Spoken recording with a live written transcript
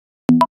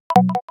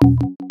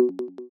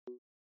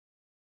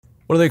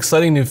One of the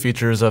exciting new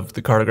features of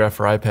the Cartegraph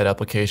for iPad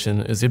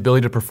application is the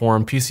ability to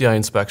perform PCI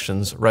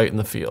inspections right in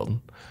the field.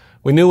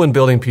 We knew when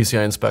building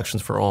PCI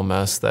inspections for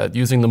OMS that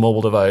using the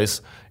mobile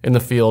device in the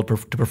field to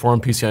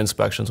perform PCI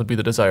inspections would be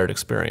the desired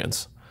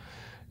experience.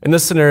 In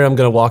this scenario, I'm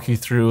going to walk you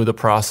through the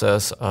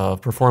process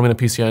of performing a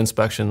PCI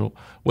inspection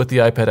with the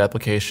iPad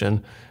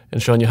application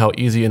and showing you how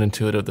easy and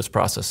intuitive this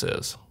process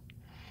is.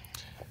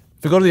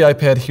 If you go to the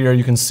iPad here,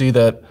 you can see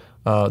that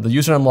the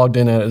user I'm logged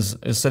in at is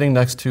sitting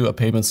next to a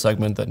pavement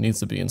segment that needs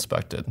to be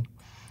inspected.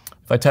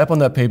 If I tap on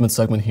that pavement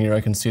segment here, I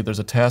can see there's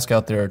a task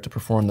out there to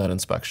perform that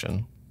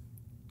inspection.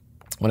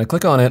 When I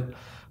click on it,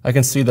 I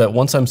can see that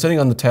once I'm sitting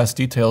on the task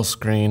details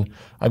screen,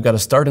 I've got a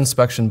Start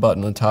Inspection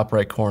button in the top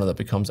right corner that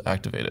becomes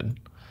activated.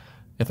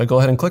 If I go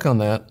ahead and click on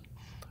that,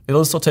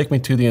 it'll still take me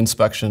to the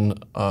inspection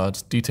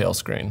detail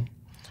screen.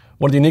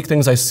 One of the unique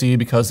things I see,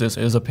 because this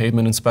is a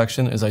pavement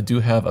inspection, is I do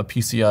have a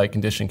PCI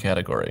condition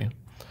category.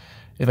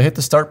 If I hit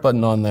the Start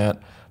button on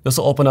that, this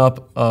will open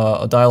up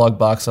a dialog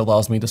box that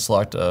allows me to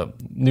select a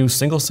new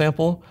single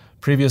sample,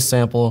 previous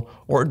sample,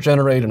 or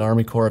generate an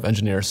Army Corps of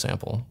Engineers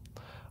sample.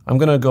 I'm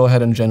going to go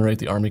ahead and generate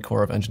the Army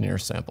Corps of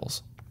Engineers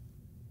samples.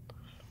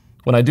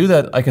 When I do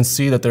that, I can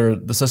see that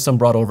the system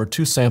brought over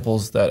 2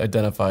 samples that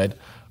identified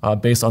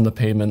based on the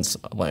pavement's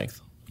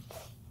length.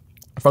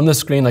 From this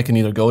screen, I can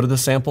either go to the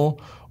sample,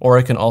 or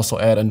I can also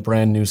add a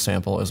brand new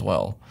sample as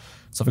well.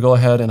 So if I go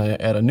ahead and I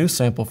add a new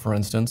sample, for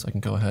instance, I can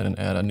go ahead and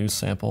add a new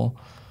sample.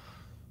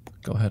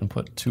 Go ahead and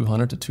put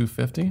 200 to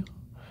 250. And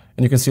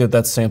you can see that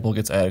that sample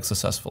gets added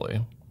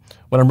successfully.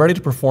 When I'm ready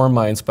to perform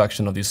my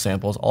inspection of these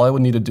samples, all I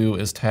would need to do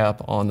is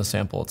tap on the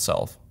sample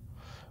itself.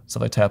 So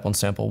if I tap on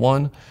sample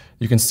 1,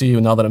 you can see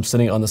now that I'm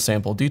sitting on the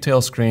sample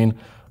detail screen,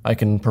 I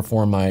can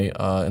perform my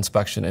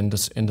inspection and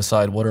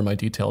decide what are my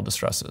detailed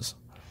distresses.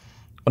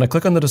 When I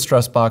click on the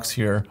distress box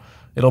here,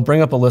 it'll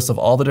bring up a list of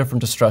all the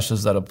different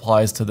distresses that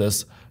applies to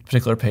this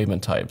particular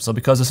pavement type. So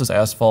because this is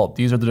asphalt,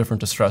 these are the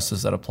different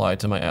distresses that apply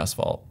to my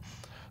asphalt.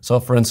 So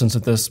for instance,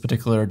 if this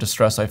particular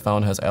distress I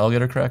found has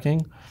alligator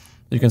cracking,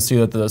 you can see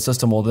that the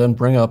system will then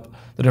bring up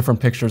the different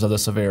pictures of the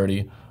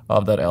severity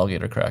of that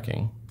alligator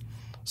cracking.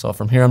 So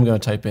from here, I'm going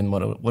to type in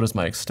what is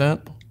my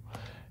extent,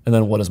 and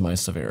then what is my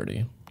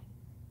severity.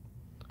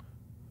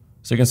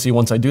 So you can see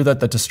once I do that,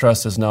 the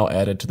distress is now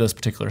added to this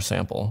particular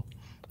sample.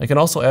 I can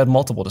also add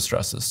multiple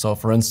distresses. So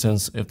for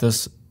instance, if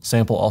this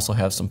sample also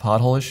has some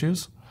pothole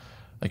issues,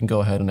 I can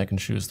go ahead and I can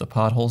choose the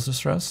potholes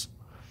distress.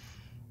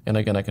 And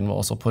again, I can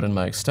also put in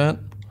my extent,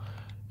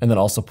 and then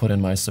also put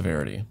in my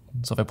severity.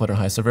 So if I put in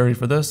high severity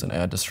for this and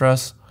add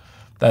distress,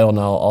 that will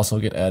now also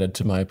get added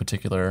to my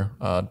particular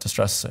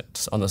distress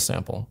on this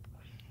sample.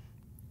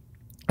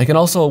 I can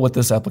also, with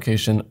this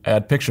application,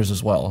 add pictures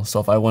as well.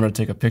 So if I wanted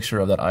to take a picture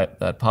of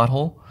that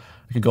pothole,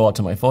 I could go out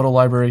to my photo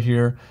library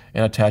here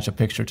and attach a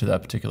picture to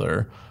that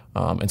particular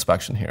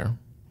inspection here.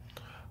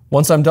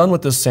 Once I'm done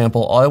with this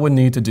sample, all I would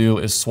need to do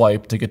is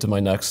swipe to get to my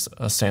next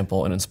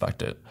sample and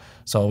inspect it.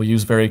 So we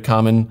use very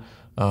common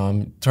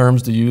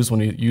terms to use when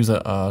you use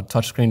a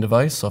touchscreen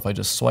device. So if I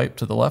just swipe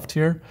to the left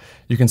here,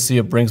 you can see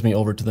it brings me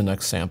over to the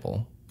next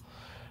sample.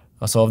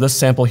 So of this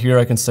sample here,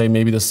 I can say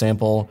maybe the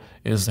sample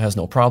has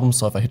no problem.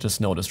 So if I hit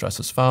just no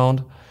distresses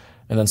found,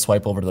 and then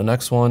swipe over to the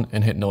next one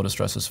and hit no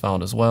distresses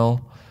found as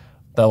well,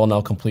 that will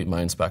now complete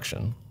my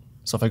inspection.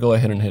 So if I go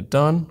ahead and hit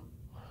done,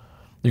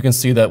 you can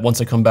see that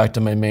once I come back to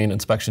my main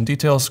inspection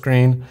details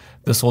screen,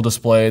 this will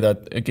display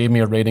that it gave me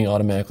a rating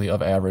automatically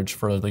of average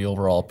for the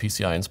overall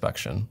PCI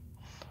inspection.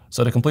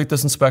 So to complete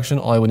this inspection,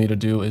 all I would need to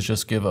do is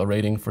just give a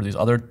rating for these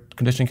other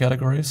condition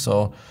categories.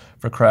 So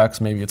for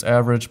cracks, maybe it's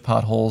average,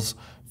 potholes,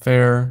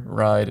 fair,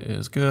 ride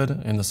is good,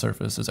 and the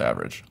surface is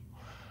average.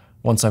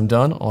 Once I'm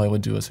done, all I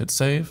would do is hit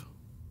save,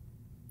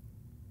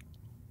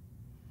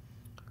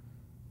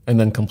 and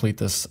then complete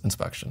this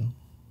inspection.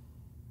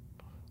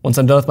 Once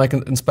I'm done with my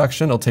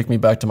inspection, it'll take me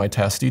back to my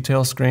task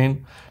details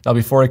screen. Now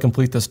before I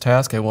complete this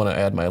task, I want to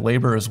add my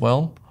labor as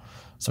well.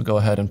 So go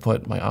ahead and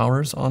put my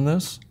hours on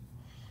this,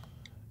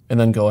 and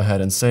then go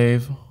ahead and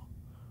save,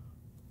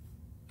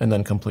 and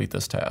then complete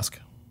this task.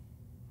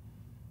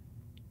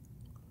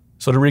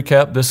 So to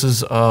recap, this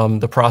is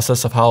the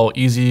process of how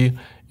easy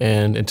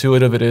and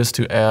intuitive it is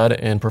to add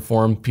and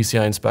perform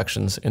PCI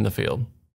inspections in the field.